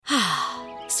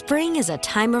Spring is a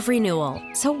time of renewal,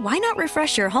 so why not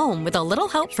refresh your home with a little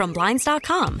help from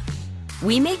Blinds.com?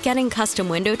 We make getting custom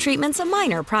window treatments a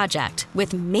minor project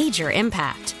with major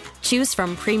impact. Choose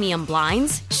from premium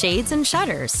blinds, shades, and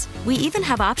shutters. We even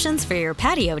have options for your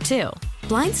patio, too.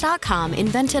 Blinds.com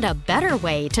invented a better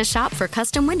way to shop for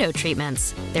custom window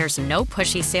treatments. There's no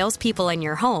pushy salespeople in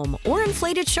your home or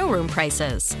inflated showroom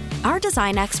prices. Our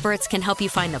design experts can help you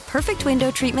find the perfect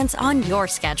window treatments on your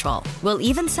schedule. We'll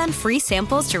even send free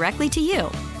samples directly to you.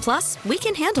 Plus, we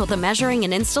can handle the measuring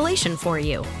and installation for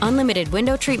you. Unlimited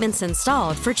window treatments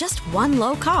installed for just one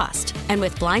low cost. And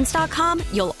with Blinds.com,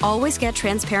 you'll always get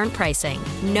transparent pricing.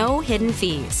 No hidden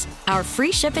fees. Our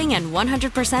free shipping and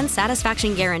 100%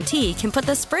 satisfaction guarantee can put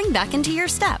the spring back into your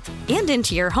step and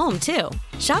into your home, too.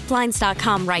 Shop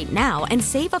Blinds.com right now and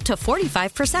save up to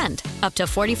 45%. Up to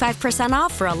 45%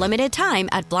 off for a limited time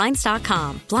at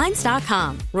Blinds.com.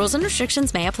 Blinds.com. Rules and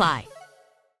restrictions may apply.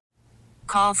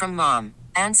 Call from mom.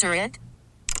 Answer it.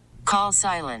 Call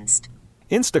silenced.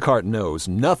 Instacart knows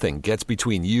nothing gets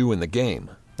between you and the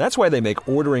game. That's why they make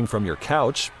ordering from your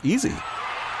couch easy.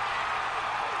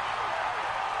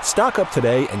 Stock up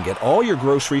today and get all your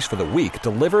groceries for the week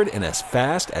delivered in as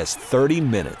fast as 30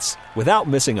 minutes without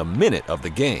missing a minute of the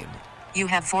game. You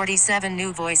have 47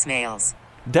 new voicemails.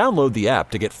 Download the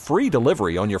app to get free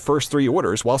delivery on your first 3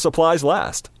 orders while supplies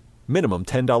last. Minimum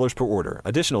 $10 per order.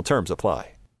 Additional terms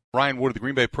apply. Ryan Wood of the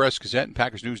Green Bay Press Gazette and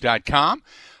PackersNews.com.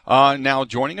 Now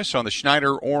joining us on the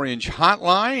Schneider Orange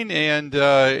Hotline.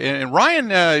 And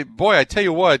Ryan, boy, I tell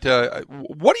you what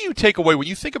do you take away when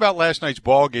you think about last night's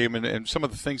ball game and some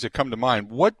of the things that come to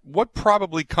mind? What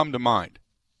probably come to mind?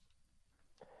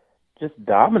 Just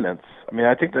dominance. I mean,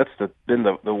 I think that's been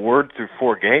the word through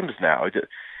 4 games now.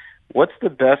 What's the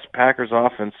best Packers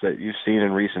offense that you've seen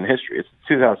in recent history? It's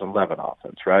the 2011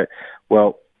 offense, right?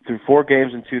 Well, through 4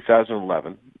 games in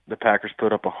 2011, the Packers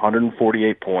put up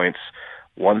 148 points,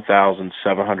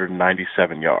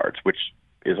 1,797 yards, which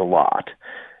is a lot.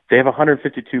 They have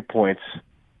 152 points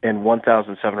and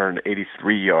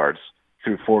 1,783 yards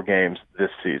through 4 games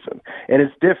this season. And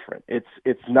it's different.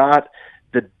 It's not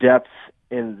the depth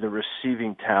in the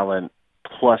receiving talent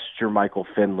plus Jermichael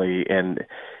Finley and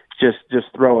just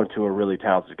throw into a really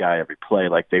talented guy every play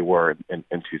like they were in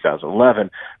 2011.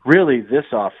 Really, this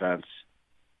offense,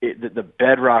 the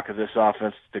bedrock of this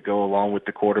offense to go along with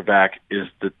the quarterback is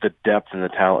the depth and the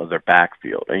talent of their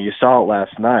backfield. And you saw it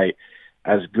last night.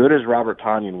 As good as Robert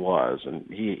Tonyan was, and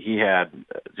he had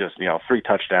just 3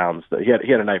 touchdowns. He had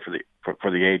a night for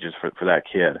the ages for that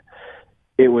kid.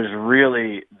 It was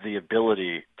really the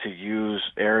ability to use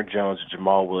Aaron Jones and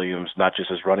Jamal Williams not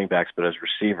just as running backs but as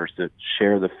receivers to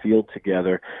share the field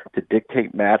together, to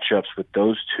dictate matchups with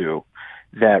those two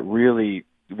that really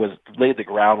laid the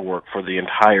groundwork for the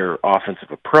entire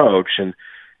offensive approach. And,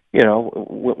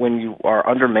 when you are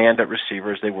undermanned at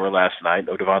receivers, they were last night,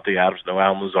 no Devontae Adams, no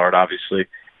Allen Lazard, obviously,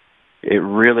 it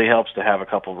really helps to have a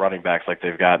couple of running backs like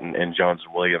they've got in Jones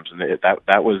and Williams. And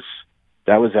that was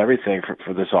everything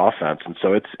for this offense. And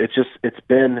so it's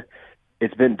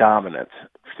been dominant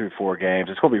through 4 games.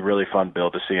 It's going to be really fun,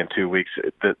 Bill, to see in 2 weeks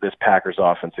this Packers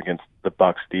offense against the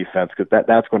Bucs defense, because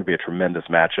that's going to be a tremendous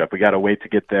matchup. We got to wait to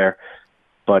get there.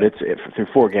 But through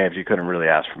 4 games, you couldn't really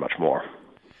ask for much more.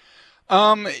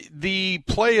 The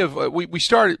play of we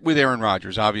started with Aaron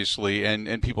Rodgers, obviously,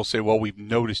 and people say, well, we've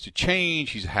noticed a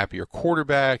change. He's a happier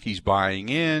quarterback. He's buying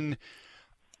in.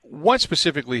 What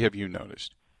specifically have you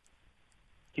noticed?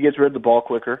 He gets rid of the ball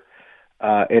quicker,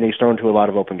 and he's thrown to a lot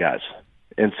of open guys.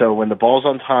 And so when the ball's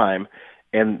on time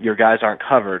and your guys aren't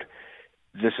covered,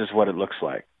 this is what it looks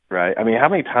like, right? I mean, how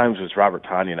many times was Robert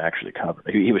Tonyan actually covered?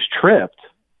 He was tripped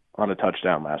on a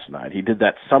touchdown last night. He did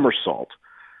that somersault,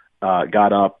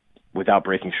 got up without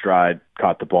breaking stride,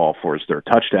 caught the ball for his 3rd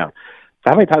touchdown.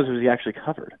 How many times was he actually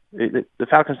covered? The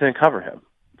Falcons didn't cover him.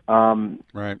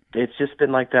 Right. It's just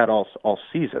been like that all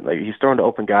season. He's throwing to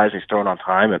open guys. He's throwing on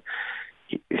time, and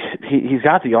he's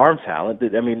got the arm talent.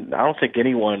 I mean, I don't think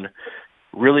anyone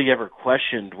really ever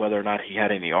questioned whether or not he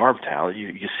had any arm talent.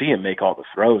 You see him make all the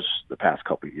throws the past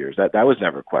couple of years. That was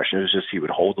never a question. It was just he would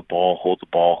hold the ball,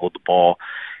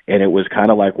 and it was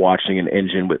kind of like watching an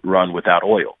engine run without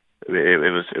oil.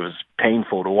 It was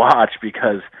painful to watch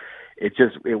because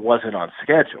it wasn't on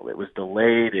schedule. It was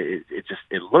delayed.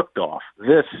 It looked off.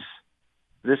 This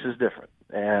is different,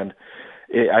 and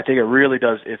I think it really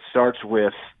does. It starts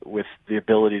with the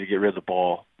ability to get rid of the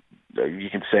ball.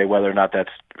 You can say whether or not that's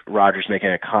Rodgers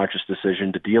making a conscious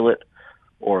decision to deal it,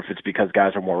 or if it's because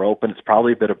guys are more open. It's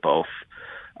probably a bit of both.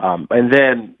 And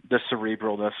then the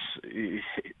cerebralness,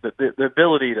 the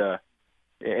ability to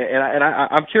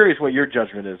I'm curious what your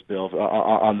judgment is, Bill,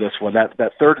 on this one. That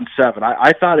 3rd and 7.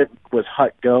 I thought it was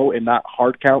hut go and not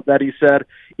hard count that he said.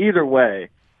 Either way,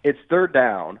 it's 3rd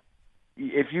down.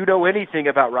 If you know anything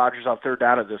about Rodgers on 3rd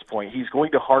down at this point, he's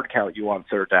going to hard count you on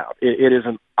 3rd down. It is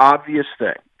an obvious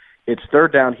thing. It's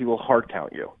 3rd down, he will hard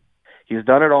count you. He's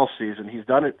done it all season. He's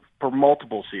done it for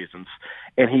multiple seasons,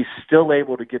 and he's still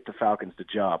able to get the Falcons to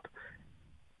jump.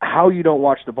 How you don't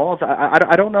watch the balls,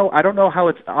 I don't know. I don't know how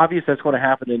it's obvious that's going to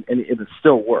happen, and it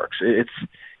still works.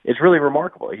 It's really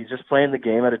remarkable. He's just playing the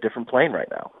game at a different plane right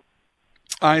now.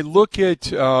 I look at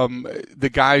the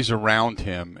guys around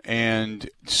him, and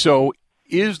so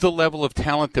is the level of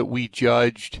talent that we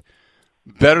judged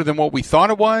better than what we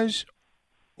thought it was,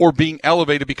 or being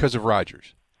elevated because of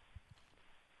Rodgers?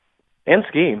 And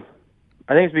scheme.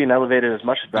 I think it's being elevated as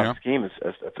much about scheme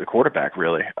as the quarterback,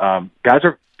 really. Guys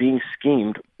are being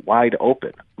schemed wide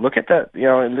open. Look at that,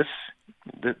 and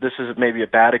this is maybe a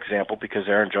bad example because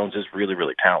Aaron Jones is really,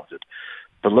 really talented.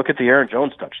 But look at the Aaron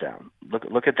Jones touchdown.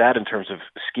 Look at that in terms of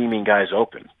scheming guys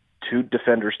open. 2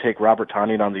 defenders take Robert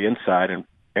Tonyan on the inside, and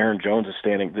Aaron Jones is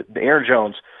standing. Aaron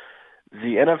Jones,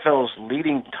 the NFL's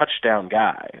leading touchdown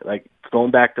guy, like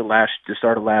going back to the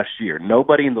start of last year.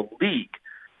 Nobody in the league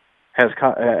has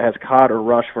caught or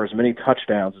rushed for as many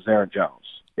touchdowns as Aaron Jones.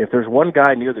 If there's one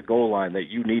guy near the goal line that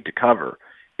you need to cover,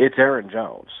 it's Aaron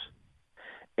Jones.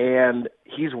 And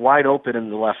he's wide open in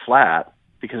the left flat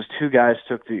because 2 guys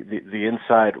took the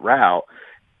inside route.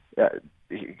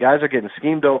 Guys are getting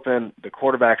schemed open. The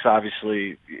quarterback's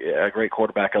obviously a great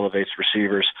quarterback, elevates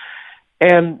receivers.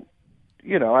 And,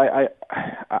 I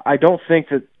don't think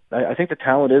that – I think the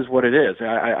talent is what it is.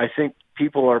 I think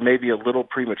people are maybe a little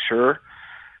premature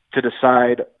to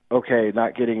decide, okay,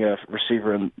 not getting a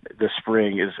receiver in this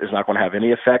spring is not going to have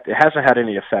any effect. It hasn't had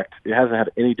any effect. It hasn't had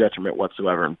any detriment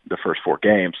whatsoever in the first 4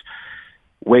 games.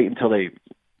 Wait until they,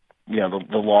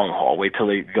 the long haul. Wait till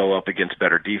they go up against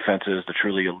better defenses, the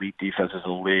truly elite defenses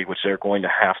in the league, which they're going to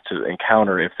have to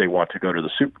encounter if they want to go to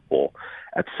the Super Bowl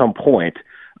at some point.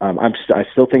 I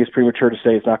still think it's premature to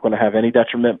say it's not going to have any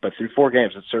detriment, but through 4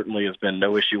 games, it certainly has been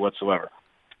no issue whatsoever.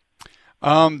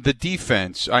 The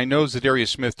defense, I know Zadarius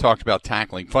Smith talked about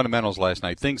tackling fundamentals last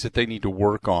night, things that they need to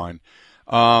work on.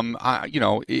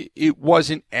 It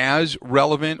wasn't as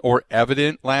relevant or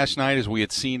evident last night as we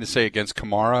had seen, to say, against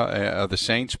Kamara of the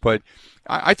Saints, but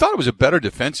I thought it was a better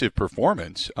defensive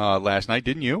performance last night,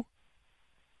 didn't you?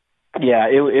 Yeah,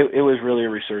 it was really a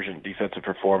resurgent defensive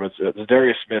performance.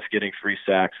 Zadarius Smith getting 3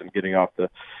 sacks and getting off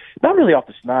not really off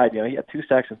the snide. He had 2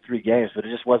 sacks in 3 games, but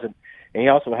it just wasn't. And he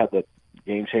also had the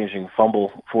game-changing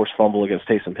forced fumble against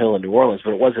Taysom Hill in New Orleans,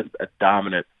 but it wasn't a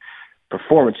dominant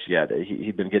performance yet.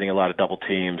 He'd been getting a lot of double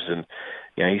teams, and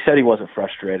he said he wasn't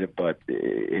frustrated, but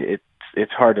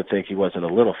it's hard to think he wasn't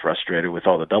a little frustrated with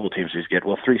all the double teams he's getting.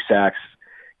 Well, 3 sacks.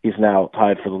 He's now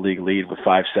tied for the league lead with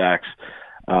 5 sacks.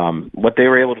 What they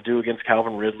were able to do against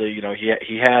Calvin Ridley,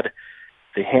 he had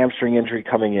the hamstring injury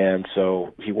coming in,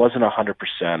 so he wasn't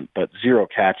 100%, but 0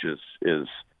 catches is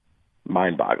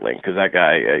mind-boggling because that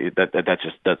guy, that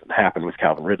just doesn't happen with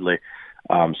Calvin Ridley.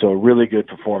 So a really good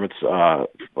performance in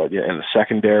the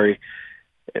secondary.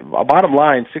 Bottom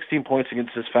line, 16 points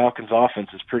against this Falcons offense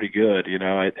is pretty good.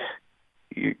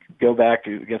 You go back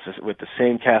with the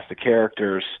same cast of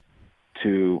characters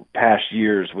to past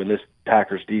years when this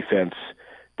Packers defense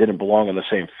didn't belong on the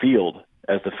same field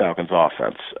as the Falcons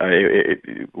offense.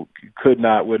 It could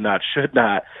not, would not, should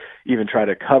not even try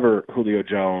to cover Julio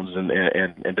Jones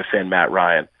and defend Matt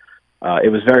Ryan.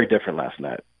 It was very different last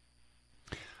night.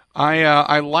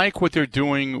 I like what they're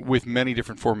doing with many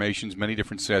different formations, many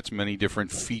different sets, many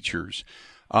different features.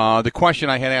 The question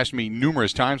I had asked me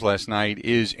numerous times last night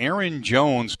is Aaron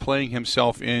Jones playing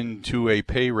himself into a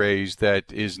pay raise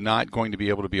that is not going to be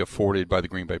able to be afforded by the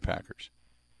Green Bay Packers?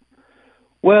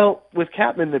 Well, with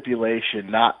cap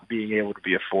manipulation, not being able to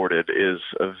be afforded is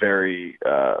a very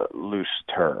loose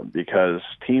term because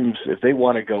teams, if they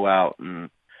want to go out and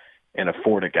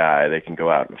afford a guy, they can go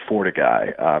out and afford a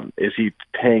guy. Is he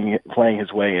playing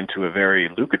his way into a very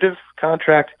lucrative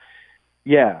contract?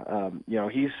 Yeah.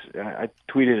 I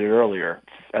tweeted it earlier.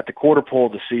 At the quarter pole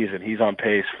of the season, he's on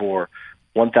pace for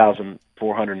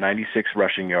 1,496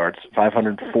 rushing yards,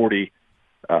 540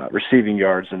 receiving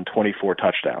yards, and 24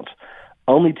 touchdowns.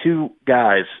 Only 2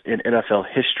 guys in NFL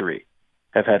history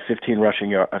have had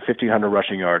 1,500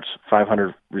 rushing yards,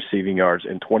 500 receiving yards,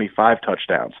 and 25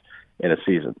 touchdowns in a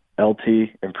season. LT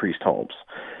and Priest Holmes.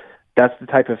 That's the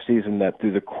type of season that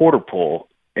through the quarter pole,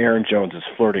 Aaron Jones is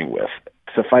flirting with.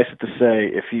 Suffice it to say,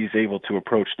 if he's able to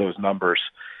approach those numbers,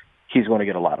 he's going to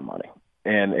get a lot of money.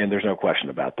 And there's no question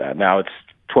about that. Now, it's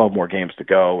 12 more games to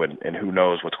go, and who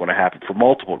knows what's going to happen for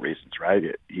multiple reasons,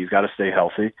 right? He's got to stay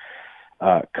healthy.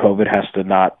 COVID has to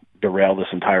not derail this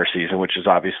entire season, which is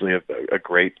obviously a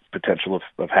great potential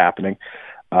of happening.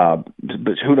 But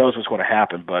who knows what's going to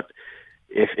happen. But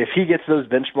if he gets those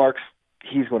benchmarks,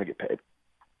 he's going to get paid.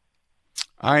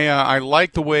 I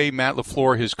like the way Matt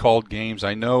LaFleur has called games.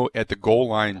 I know at the goal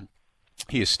line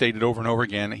he has stated over and over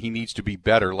again he needs to be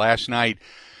better. Last night,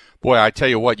 boy, I tell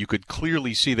you what, you could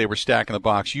clearly see they were stacking the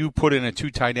box. You put in a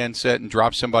 2 tight end set and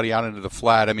drop somebody out into the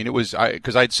flat. I mean, it was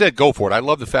because I'd said go for it. I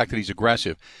love the fact that he's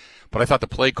aggressive. But I thought the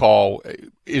play call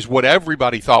is what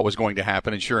everybody thought was going to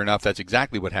happen, and sure enough, that's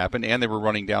exactly what happened. And they were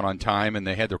running down on time, and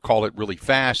they had to call it really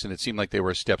fast, and it seemed like they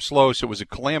were a step slow. So it was a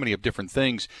calamity of different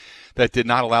things that did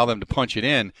not allow them to punch it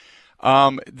in.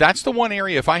 That's the one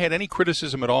area, if I had any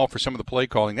criticism at all for some of the play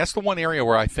calling, that's the one area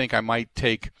where I think I might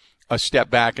take a step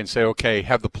back and say, okay,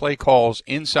 have the play calls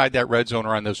inside that red zone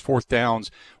or on those fourth downs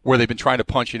where they've been trying to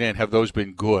punch it in, have those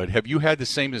been good? Have you had the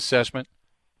same assessment?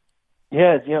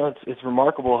 Yeah, it's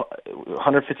remarkable.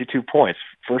 152 points.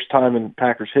 First time in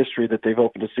Packers history that they've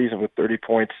opened a season with 30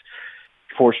 points,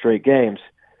 4 straight games.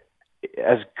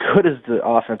 As good as the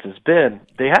offense has been,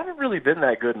 they haven't really been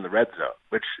that good in the red zone,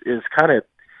 which is kind of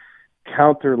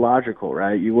counter-logical,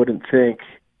 right? You wouldn't think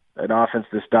an offense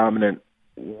this dominant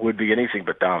would be anything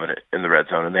but dominant in the red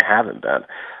zone, and they haven't been.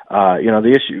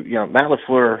 The issue, Matt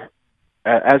LaFleur,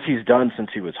 as he's done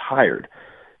since he was hired,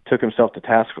 took himself to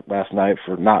task last night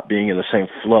for not being in the same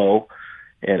flow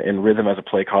and rhythm as a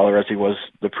play caller as he was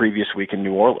the previous week in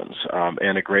New Orleans.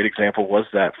 And a great example was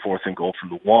that 4th and goal from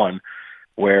the 1,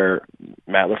 where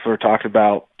Matt LaFleur talked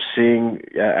about seeing,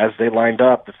 as they lined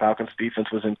up, the Falcons defense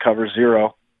was in cover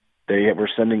 0. They were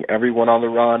sending everyone on the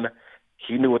run.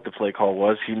 He knew what the play call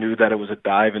was. He knew that it was a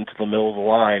dive into the middle of the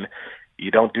line. You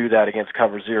don't do that against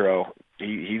cover 0.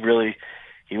 He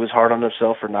was hard on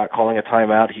himself for not calling a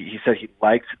timeout. He said he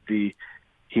liked the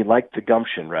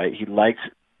gumption, right? He liked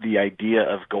the idea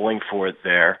of going for it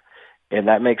there, and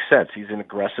that makes sense. He's an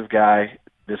aggressive guy.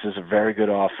 This is a very good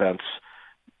offense.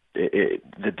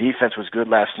 The defense was good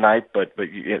last night, but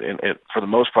for the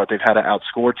most part, they've had to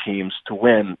outscore teams to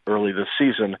win early this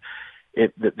season.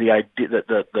 The idea,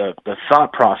 the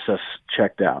thought process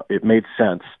checked out. It made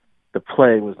sense. The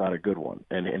play was not a good one,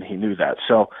 and he knew that.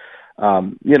 So.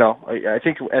 I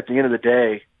think at the end of the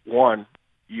day, 1,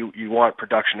 you want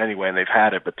production anyway, and they've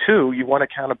had it. But 2, you want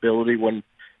accountability when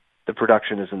the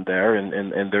production isn't there,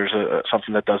 and there's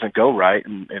something that doesn't go right,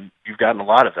 and you've gotten a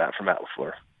lot of that from Matt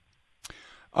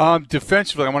LaFleur.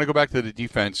 Defensively, I want to go back to the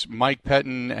defense. Mike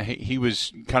Pettin, he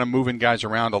was kind of moving guys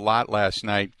around a lot last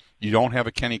night. You don't have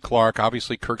a Kenny Clark.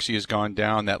 Obviously, Kirksey has gone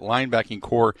down. That linebacking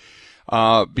core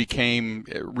became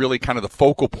really kind of the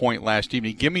focal point last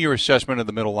evening. Give me your assessment of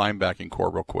the middle linebacking core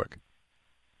real quick.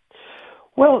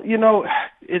 Well,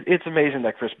 it's amazing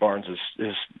that Chris Barnes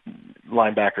is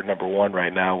linebacker number 1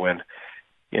 right now when,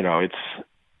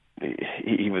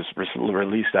 he was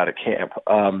released out of camp.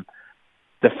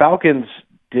 The Falcons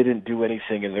didn't do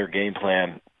anything in their game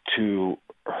plan to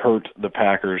hurt the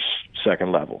Packers'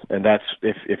 second level. And that's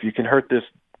if you can hurt this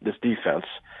defense,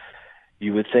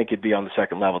 you would think it'd be on the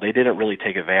second level. They didn't really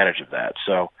take advantage of that.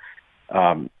 So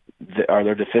are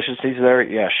there deficiencies there?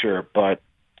 Yeah, sure. But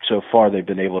so far they've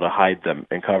been able to hide them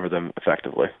and cover them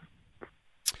effectively.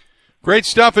 Great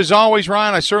stuff as always,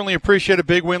 Ryan. I certainly appreciate a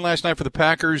big win last night for the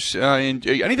Packers. And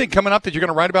anything coming up that you're going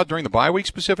to write about during the bye week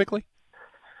specifically?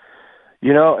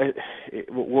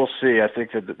 We'll see. I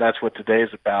think that's what today is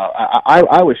about.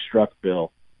 I was struck,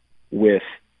 Bill, with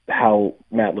how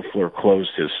Matt LaFleur closed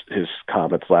his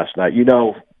comments last night. You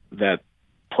know that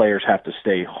players have to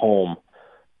stay home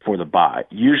for the bye.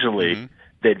 Usually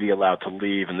they'd be allowed to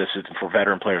leave, and this is for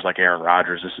veteran players like Aaron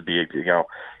Rodgers. This would be,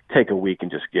 take a week and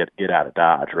just get out of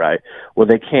Dodge, right? Well,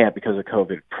 they can't because of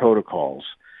COVID protocols.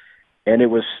 And it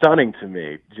was stunning to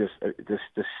me just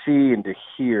to see and to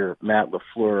hear Matt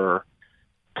LaFleur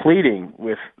pleading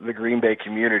with the Green Bay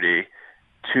community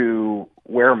to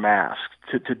wear masks,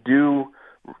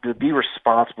 to be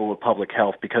responsible with public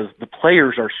health because the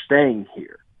players are staying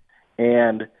here.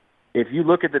 And if you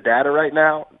look at the data right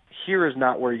now, here is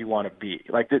not where you want to be.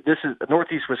 Like this is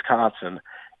Northeast Wisconsin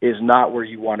is not where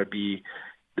you want to be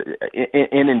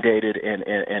inundated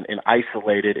and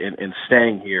isolated and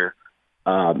staying here.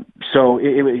 So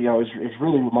it was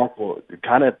really remarkable.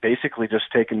 Kind of basically just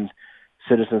taking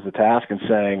citizens to task and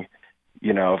saying,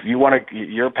 if you want to,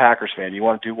 you're a Packers fan, you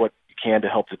want to do what you can to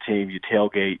help the team. You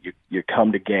tailgate, you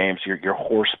come to games, you're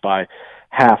hoarse by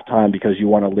halftime because you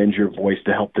want to lend your voice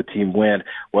to help the team win.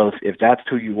 Well, if that's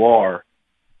who you are,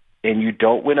 and you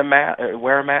don't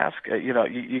wear a mask,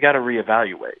 you got to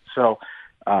reevaluate. So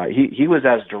He was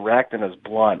as direct and as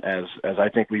blunt as I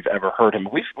think we've ever heard him.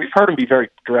 We've heard him be very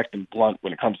direct and blunt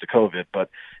when it comes to COVID, but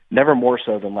never more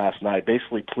so than last night,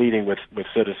 basically pleading with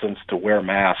citizens to wear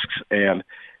masks. And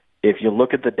if you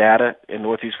look at the data in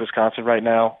Northeast Wisconsin right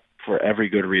now, for every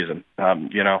good reason,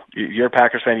 you're a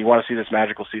Packers fan, you want to see this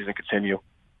magical season continue,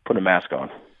 put a mask on.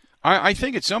 I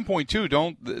think at some point, too, they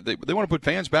want to put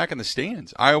fans back in the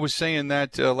stands. I was saying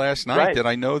that last night, right. That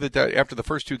I know that after the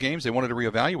first two games, they wanted to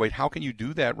reevaluate. How can you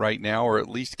do that right now, or at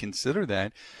least consider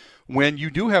that, when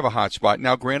you do have a hot spot?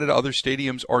 Now, granted, other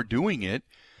stadiums are doing it,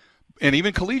 and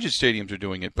even collegiate stadiums are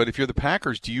doing it. But if you're the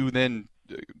Packers, do you then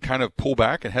kind of pull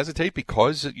back and hesitate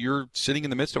because you're sitting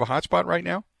in the midst of a hot spot right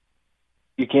now?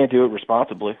 You can't do it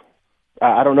responsibly.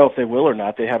 I don't know if they will or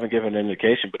not. They haven't given an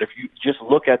indication. But if you just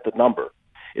look at the number,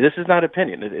 this is not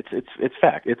opinion. It's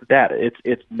fact. It's data.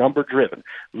 It's number driven.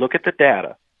 Look at the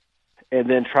data, and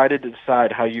then try to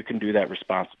decide how you can do that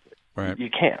responsibly. Right. You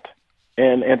can't.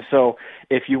 And so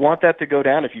if you want that to go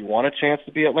down, if you want a chance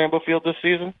to be at Lambeau Field this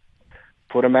season,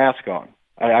 put a mask on.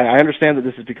 I understand that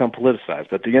this has become politicized,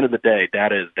 but at the end of the day,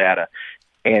 data is data.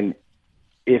 And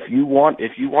if you want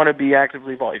to be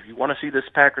actively involved, if you want to see this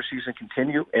Packers season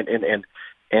continue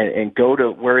and go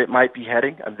to where it might be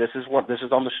heading, and this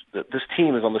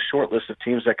team is on the short list of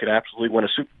teams that could absolutely win a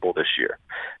Super Bowl this year.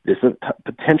 This is a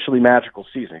potentially magical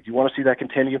season. If you want to see that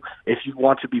continue, if you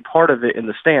want to be part of it in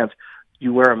the stands,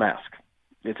 you wear a mask.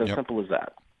 It's as simple as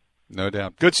that. No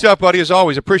doubt. Good stuff, buddy, as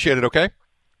always. Appreciate it, okay?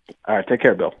 All right, take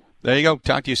care, Bill. There you go.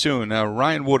 Talk to you soon.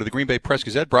 Ryan Wood of the Green Bay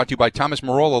Press-Gazette, brought to you by Thomas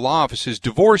Marola Law Offices.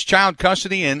 Divorce, child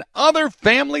custody, and other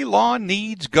family law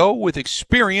needs. Go with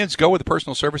experience. Go with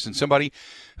personal service and somebody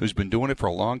who's been doing it for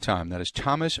a long time. That is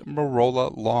Thomas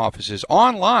Marola Law Offices.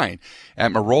 Online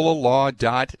at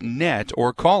marolalaw.net,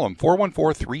 or call him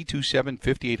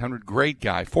 414-327-5800. Great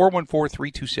guy.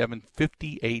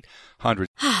 414-327-5800.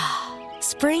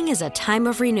 Spring is a time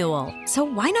of renewal, so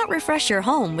why not refresh your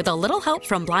home with a little help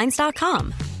from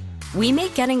Blinds.com? We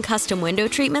make getting custom window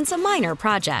treatments a minor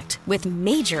project with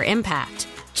major impact.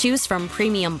 Choose from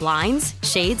premium blinds,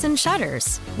 shades, and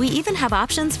shutters. We even have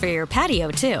options for your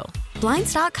patio, too.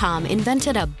 Blinds.com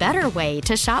invented a better way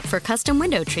to shop for custom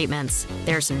window treatments.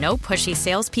 There's no pushy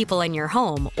salespeople in your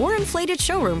home or inflated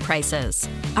showroom prices.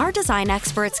 Our design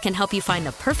experts can help you find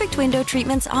the perfect window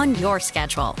treatments on your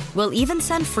schedule. We'll even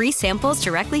send free samples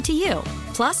directly to you.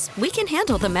 Plus, we can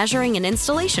handle the measuring and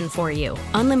installation for you.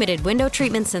 Unlimited window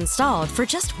treatments installed for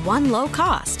just one low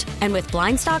cost. And with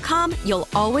Blinds.com, you'll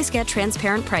always get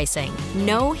transparent pricing.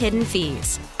 No hidden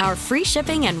fees. Our free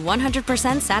shipping and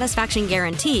 100% satisfaction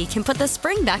guarantee can put the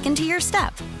spring back into your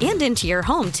step and into your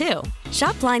home, too.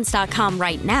 Shop Blinds.com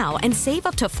right now and save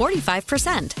up to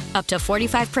 45%. Up to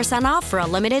 45% off for a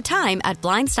limited time at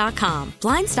Blinds.com.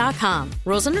 Blinds.com.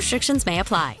 Rules and restrictions may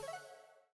apply.